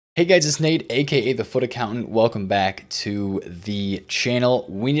Hey guys, it's Nate, aka TheFutAccountant. Welcome back to the channel.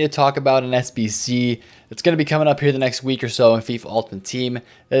 We need to talk about an SBC that's going to be coming up here the next week or so in FIFA Ultimate Team.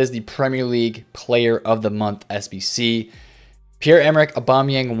 That is the Premier League Player of the Month SBC. Pierre-Emerick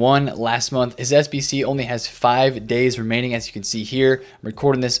Aubameyang won last month. His SBC only has 5 days remaining, as you can see here. I'm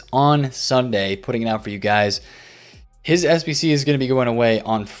recording this on Sunday, putting it out for you guys. His SBC is going to be going away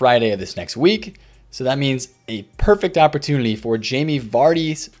on Friday of this next week. So that means a perfect opportunity for Jamie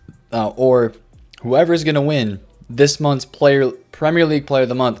Vardy's or whoever is going to win this month's Premier League Player of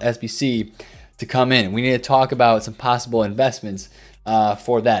the Month SBC to come in. We need to talk about some possible investments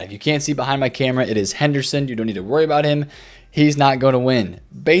for that. If you can't see behind my camera, it is Henderson. You don't need to worry about him. He's not going to win.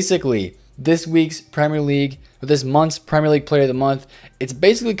 Basically, this month's Premier League Player of the Month, it's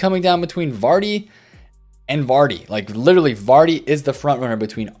basically coming down between Vardy and Vardy. Like literally, Vardy is the front runner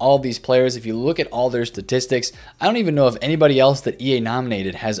between all these players. If you look at all their statistics, I don't even know if anybody else that EA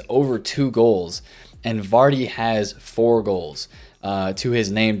nominated has over 2 goals, and Vardy has 4 goals to his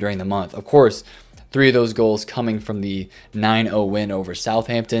name during the month. Of course, 3 of those goals coming from the 9-0 win over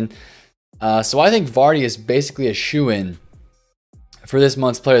Southampton. So I think Vardy is basically a shoo-in for this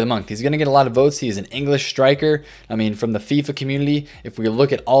month's Player of the Month. He's going to get a lot of votes. He is an English striker. I mean, from the FIFA community, if we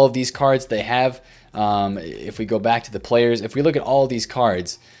look at all of these cards they have, if we go back to the players, if we look at all of these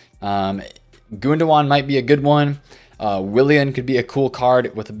cards, Gundogan might be a good one. Willian could be a cool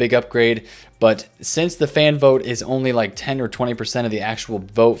card with a big upgrade. But since the fan vote is only like 10 or 20% of the actual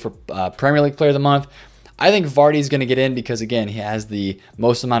vote for Premier League Player of the Month, I think Vardy is going to get in because, again, he has the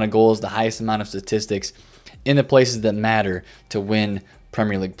most amount of goals, the highest amount of statistics in the places that matter to win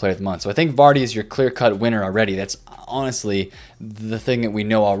Premier League Player of the Month. So I think Vardy is your clear-cut winner already. That's honestly the thing that we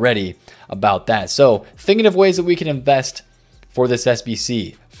know already about that. So thinking of ways that we can invest for this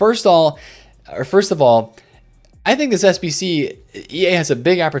SBC. First of all, I think this SBC, EA has a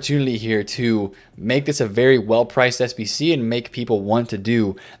big opportunity here to make this a very well-priced SBC and make people want to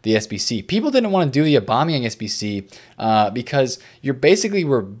do the SBC. People didn't want to do the Aubameyang SBC because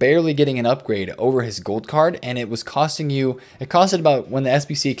we're barely getting an upgrade over his gold card, and it was costing you, it costed about, when the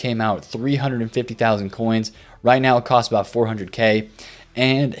SBC came out, 350,000 coins. Right now it costs about 400k,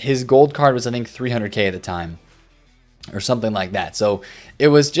 and his gold card was, I think, 300k at the time or something like that. So it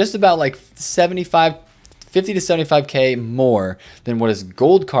was just about like 50 to 75k more than what his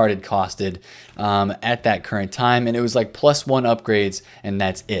gold card had costed at that current time, and it was like +1 upgrades, and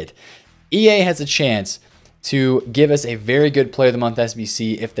that's it. EA has a chance to give us a very good Player of the Month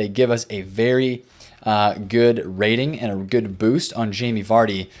SBC if they give us a very good rating and a good boost on Jamie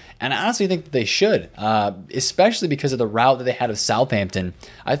Vardy, and I honestly think that they should, especially because of the route that they had of Southampton.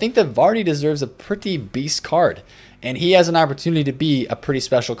 I think that Vardy deserves a pretty beast card, and he has an opportunity to be a pretty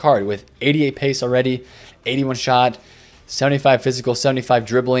special card with 88 pace already, 81 shot, 75 physical, 75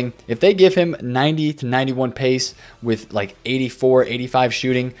 dribbling. If they give him 90 to 91 pace with like 84, 85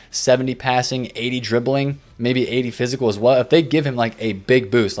 shooting, 70 passing, 80 dribbling, maybe 80 physical as well, if they give him like a big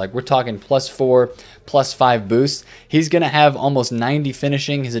boost, like we're talking +4, +5 boost, he's going to have almost 90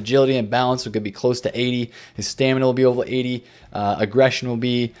 finishing. His agility and balance will be close to 80. His stamina will be over 80. Aggression will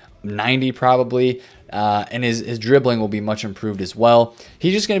be 90 probably. And his dribbling will be much improved as well.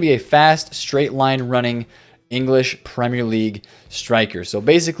 He's just going to be a fast, straight line running English Premier League striker. So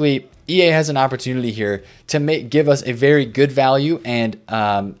basically, EA has an opportunity here to give us a very good value and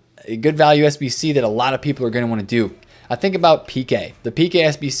a good value SBC that a lot of people are going to want to do. I think about PK. The PK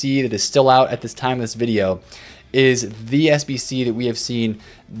SBC that is still out at this time of this video is the SBC that we have seen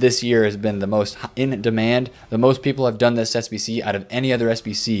this year has been the most in demand. The most people have done this SBC out of any other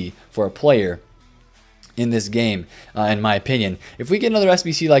SBC for a player in this game, in my opinion. If we get another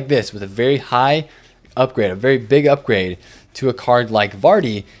SBC like this with a very high upgrade, a very big upgrade to a card like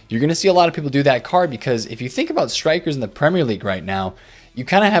Vardy, you're going to see a lot of people do that card, because if you think about strikers in the Premier League right now, you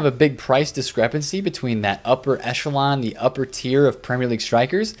kind of have a big price discrepancy between that upper echelon, the upper tier of Premier League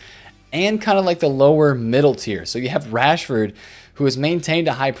strikers, and kind of like the lower middle tier. So you have Rashford, who has maintained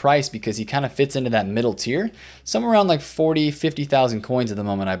a high price because he kind of fits into that middle tier, somewhere around like 40, 50,000 coins at the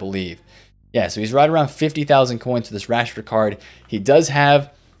moment, I believe. Yeah, so he's right around 50,000 coins for this Rashford card. He does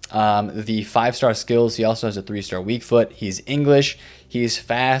have the 5-star skills. He also has a 3-star weak foot. He's English, he's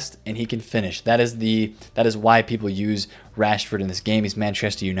fast, and he can finish. That is why people use Rashford in this game. He's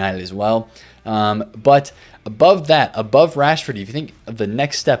Manchester United as well. But above that, above Rashford, if you think of the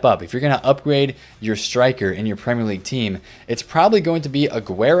next step up, if you're going to upgrade your striker in your Premier League team, it's probably going to be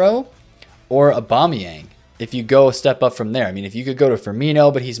Aguero or Aubameyang. If you go a step up from there, I mean, if you could go to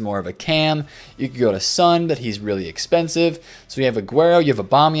Firmino, but he's more of a cam. You could go to Son, but he's really expensive. So you have Aguero, you have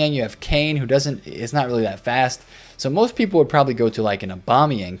Aubameyang, you have Kane, who is not really that fast. So most people would probably go to like an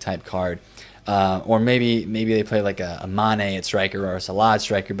Aubameyang type card, or maybe they play like a Mane at striker or a Salah at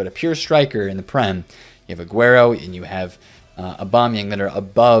striker, but a pure striker in the Prem. You have Aguero and you have Aubameyang that are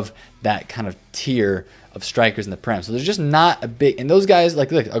above that kind of tier of strikers in the Prem. So there's just not a big, and those guys,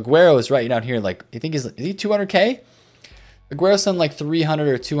 like, look, Aguero is right down here. Like, I think is he 200K? Aguero's something like 300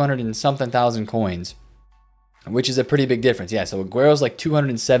 or 200 and something thousand coins, which is a pretty big difference. Yeah, so Aguero's like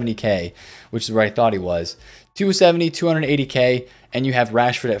 270K, which is where I thought he was. 270, 280K, and you have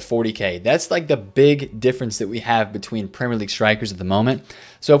Rashford at 40K. That's like the big difference that we have between Premier League strikers at the moment.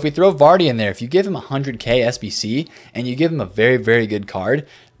 So if we throw Vardy in there, if you give him 100K SBC and you give him a very, very good card,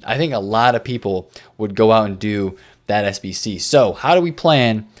 I think a lot of people would go out and do that SBC. So how do we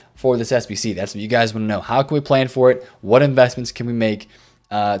plan for this SBC? That's what you guys want to know. How can we plan for it? What investments can we make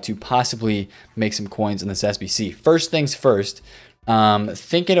to possibly make some coins in this SBC? First things first,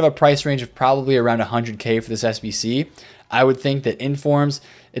 thinking of a price range of probably around 100K for this SBC. I would think that Informs,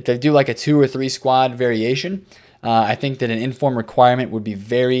 if they do like a 2 or 3 squad variation, I think that an Inform requirement would be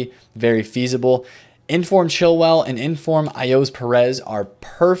very, very feasible. Inform Chilwell and Inform Ios Perez are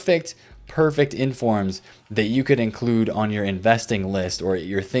perfect informs that you could include on your investing list or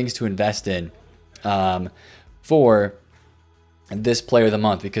your things to invest in for this player of the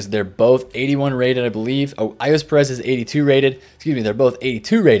month, because they're both 81 rated, I believe. Oh, Ios Perez is 82 rated. Excuse me, they're both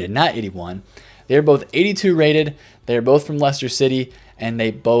 82 rated, not 81. They're both 82 rated. They're both from Leicester City, and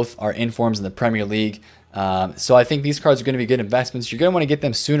they both are informs in the Premier League. So I think these cards are going to be good investments. You're going to want to get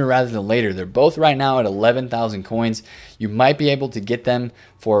them sooner rather than later. They're both right now at 11,000 coins. You might be able to get them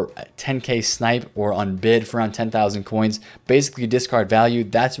for a 10K snipe or on bid for around 10,000 coins. Basically, discard value.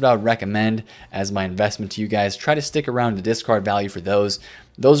 That's what I would recommend as my investment to you guys. Try to stick around the discard value for those.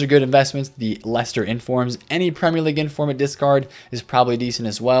 Those are good investments. The Leicester informs, any Premier League inform at discard is probably decent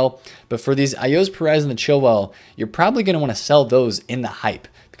as well. But for these Ios Perez and the Chilwell, you're probably going to want to sell those in the hype,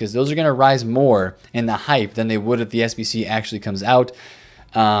 because those are going to rise more in the hype than they would if the SBC actually comes out.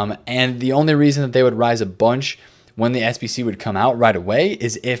 And the only reason that they would rise a bunch when the SBC would come out right away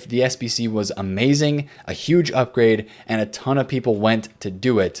is if the SBC was amazing, a huge upgrade, and a ton of people went to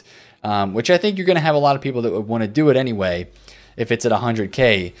do it, which I think you're going to have a lot of people that would want to do it anyway if it's at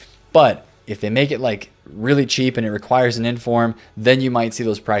 100K. But if they make it like really cheap and it requires an inform, then you might see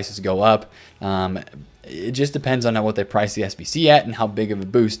those prices go up. It just depends on what they price the SBC at and how big of a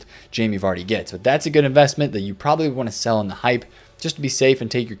boost Jamie Vardy gets. But that's a good investment that you probably want to sell in the hype just to be safe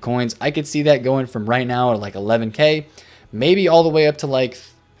and take your coins. I could see that going from right now at like 11K, maybe all the way up to like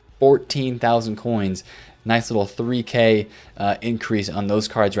 14,000 coins. Nice little 3K increase on those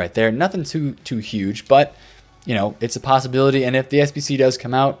cards right there. Nothing too huge, but you know, it's a possibility. And if the SBC does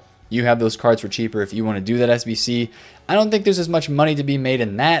come out, you have those cards for cheaper if you want to do that SBC. I don't think there's as much money to be made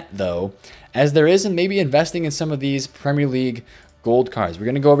in that, though, as there is in maybe investing in some of these Premier League gold cards. We're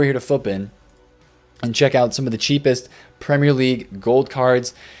going to go over here to Futbin and check out some of the cheapest Premier League gold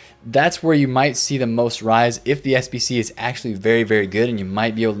cards. That's where you might see the most rise if the SBC is actually very, very good, and you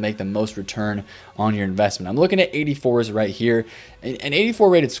might be able to make the most return on your investment. I'm looking at 84s right here. An 84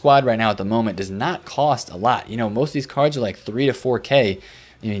 rated squad right now at the moment does not cost a lot. You know, most of these cards are like 3 to 4K.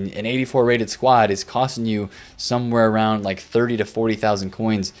 I mean, an 84 rated squad is costing you somewhere around like 30 to 40,000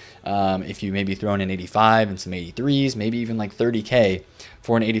 coins if you maybe throw in an 85 and some 83s, maybe even like 30K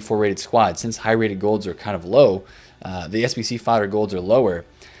for an 84 rated squad. Since high rated golds are kind of low, the SBC fodder golds are lower.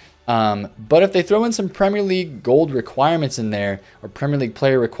 But if they throw in some Premier League gold requirements in there, or Premier League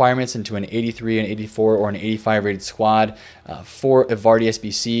player requirements into an 83, an 84, or an 85 rated squad for a Vardy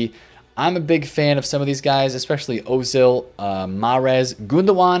SBC, I'm a big fan of some of these guys, especially Ozil, Mahrez,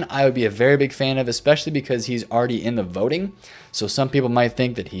 Gundogan. I would be a very big fan of, especially because he's already in the voting. So some people might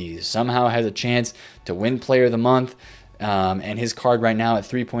think that he somehow has a chance to win Player of the Month. And his card right now at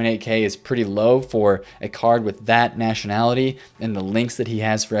 3.8K is pretty low for a card with that nationality and the links that he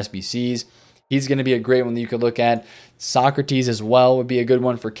has for SBCs. He's going to be a great one that you could look at. Socrates as well would be a good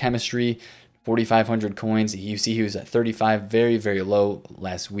one for chemistry. 4,500 coins. You see he was at 35, very, very low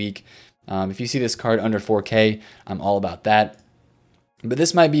last week. If you see this card under 4K, I'm all about that. But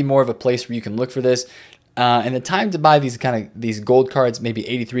this might be more of a place where you can look for this. And the time to buy these gold cards, maybe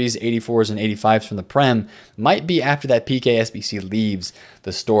 83s, 84s, and 85s from the Prem, might be after that PK SBC leaves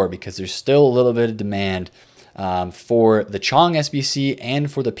the store, because there's still a little bit of demand for the Chong SBC and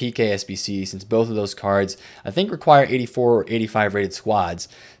for the PK SBC, since both of those cards, I think, require 84 or 85 rated squads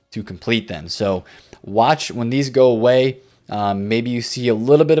to complete them. So watch when these go away. Maybe you see a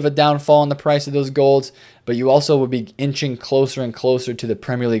little bit of a downfall in the price of those golds, but you also would be inching closer and closer to the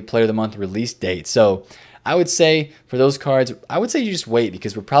Premier League Player of the Month release date. So I would say for those cards, I would say you just wait,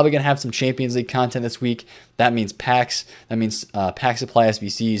 because we're probably going to have some Champions League content this week. That means packs. That means pack supply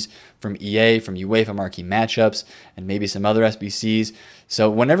SBCs from EA, from UEFA marquee matchups, and maybe some other SBCs. So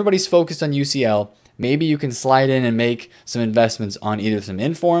when everybody's focused on UCL, maybe you can slide in and make some investments on either some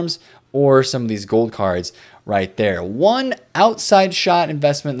informs or some of these gold cards right there. One outside shot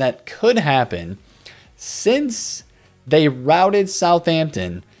investment that could happen, since they routed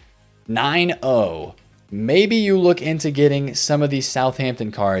Southampton 9-0, maybe you look into getting some of these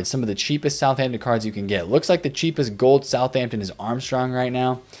Southampton cards, some of the cheapest Southampton cards you can get. Looks like the cheapest gold Southampton is Armstrong right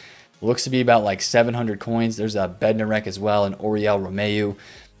now. Looks to be about like 700 coins. There's a Bednarek as well, and Oriel Romeu.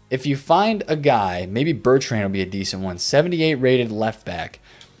 If you find a guy, maybe Bertrand will be a decent one, 78 rated left back.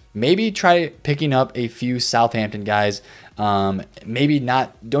 Maybe try picking up a few Southampton guys. Maybe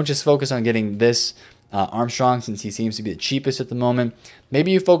not, don't just focus on getting this Armstrong, since he seems to be the cheapest at the moment.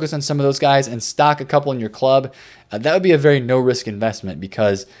 Maybe you focus on some of those guys and stock a couple in your club. That would be a very no-risk investment,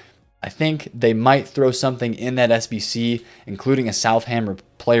 because I think they might throw something in that SBC, including a Southampton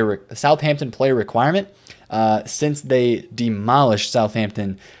player requirement, since they demolished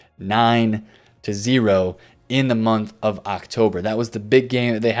Southampton 9-0 in the month of October. That was the big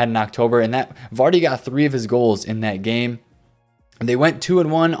game that they had in October, and that Vardy got 3 of his goals in that game. They went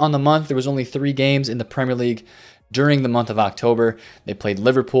 2-1 on the month. There was only 3 games in the Premier League during the month of October. They played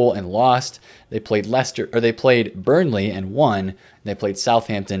Liverpool and lost. They played they played Burnley and won. They played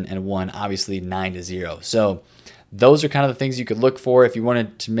Southampton and won, obviously 9-0. So those are kind of the things you could look for if you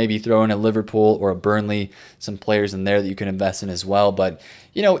wanted to maybe throw in a Liverpool or a Burnley, some players in there that you can invest in as well. But,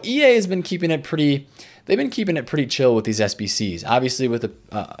 you know, EA has been keeping it pretty, they've been keeping it pretty chill with these SBCs. Obviously, with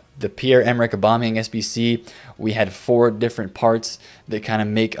the Pierre-Emerick Aubameyang SBC, we had 4 different parts that kind of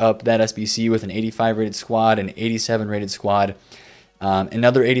make up that SBC, with an 85 rated squad, an 87 rated squad,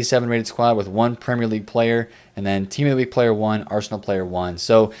 another 87 rated squad with 1 Premier League player, and then Team of the Week player 1, Arsenal player 1.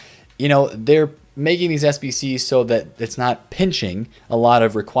 So, you know, they're making these SBCs so that it's not pinching a lot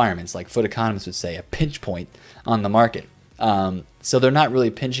of requirements, like foot economists would say, a pinch point on the market. So they're not really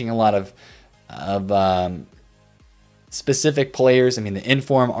pinching a lot of specific players. I mean, the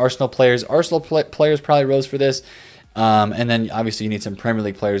inform Arsenal players, players probably rose for this. And then obviously you need some Premier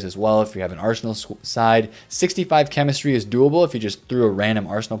League players as well if you have an Arsenal side. 65 chemistry is doable if you just threw a random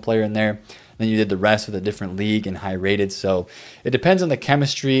Arsenal player in there. Then you did the rest with a different league and high rated. So it depends on the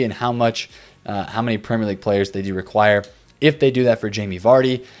chemistry and how many Premier League players they do require. If they do that for Jamie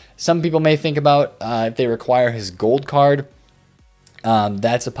Vardy, some people may think about if they require his gold card.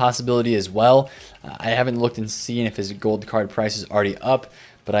 That's a possibility as well. I haven't looked and seen if his gold card price is already up,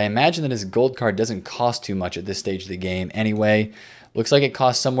 but I imagine that his gold card doesn't cost too much at this stage of the game anyway. Looks like it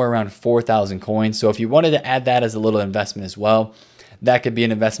costs somewhere around 4,000 coins. So if you wanted to add that as a little investment as well, that could be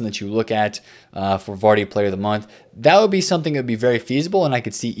an investment that you look at for Vardy Player of the Month. That would be something that would be very feasible, and I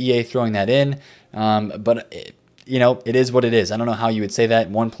could see EA throwing that in. But you know, it is what it is. I don't know how you would say that.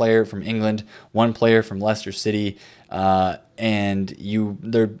 1 player from England, 1 player from Leicester City, and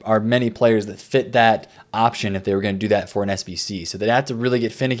there are many players that fit that option if they were going to do that for an SBC. So they'd have to really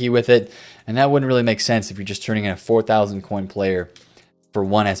get finicky with it, and that wouldn't really make sense if you're just turning in a 4,000 coin player for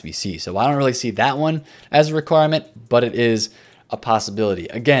 1 SBC. So I don't really see that one as a requirement, but it is a possibility.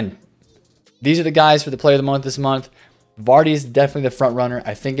 Again, these are the guys for the Player of the Month this month. Vardy is definitely the front runner.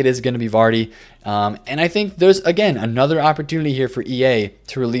 I think it is going to be Vardy. And I think there's, again, another opportunity here for EA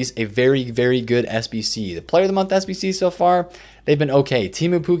to release a very, very good SBC. The Player of the Month SBC so far, they've been okay.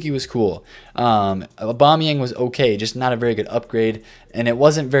 Timu Pukki was cool. Aubameyang was okay, just not a very good upgrade. And it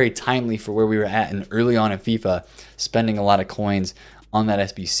wasn't very timely for where we were at and early on in FIFA, spending a lot of coins on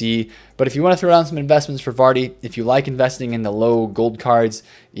that SBC. But if you want to throw down some investments for Vardy, if you like investing in the low gold cards,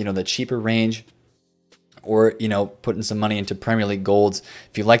 you know, the cheaper range, or, you know, putting some money into Premier League golds,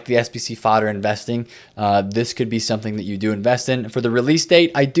 if you like the SBC fodder investing, this could be something that you do invest in. For the release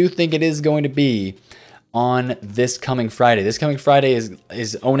date, I do think it is going to be on this coming Friday. This coming Friday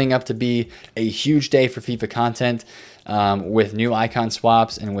is owning up to be a huge day for FIFA content, with new icon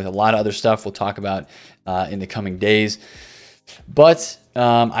swaps and with a lot of other stuff we'll talk about in the coming days. But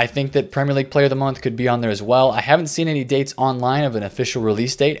I think that Premier League Player of the Month could be on there as well. I haven't seen any dates online of an official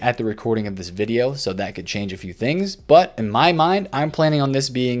release date at the recording of this video, so that could change a few things. But in my mind, I'm planning on this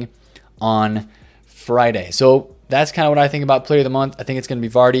being on Friday. So that's kind of what I think about Player of the Month. I think it's going to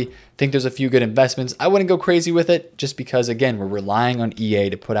be Vardy. I think there's a few good investments. I wouldn't go crazy with it just because, again, we're relying on EA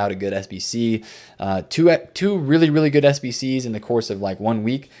to put out a good SBC. Two really, really good SBCs in the course of like 1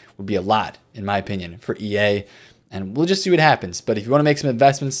 week would be a lot, in my opinion, for EA. And we'll just see what happens. But if you want to make some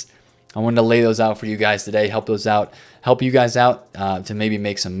investments, I wanted to lay those out for you guys today, help you guys out to maybe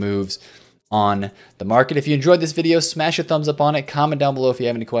make some moves on the market. If you enjoyed this video, smash a thumbs up on it, comment down below if you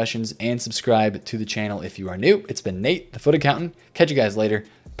have any questions, and subscribe to the channel if you are new. It's been Nate, the Foot Accountant. Catch you guys later.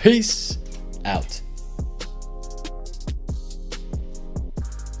 Peace out.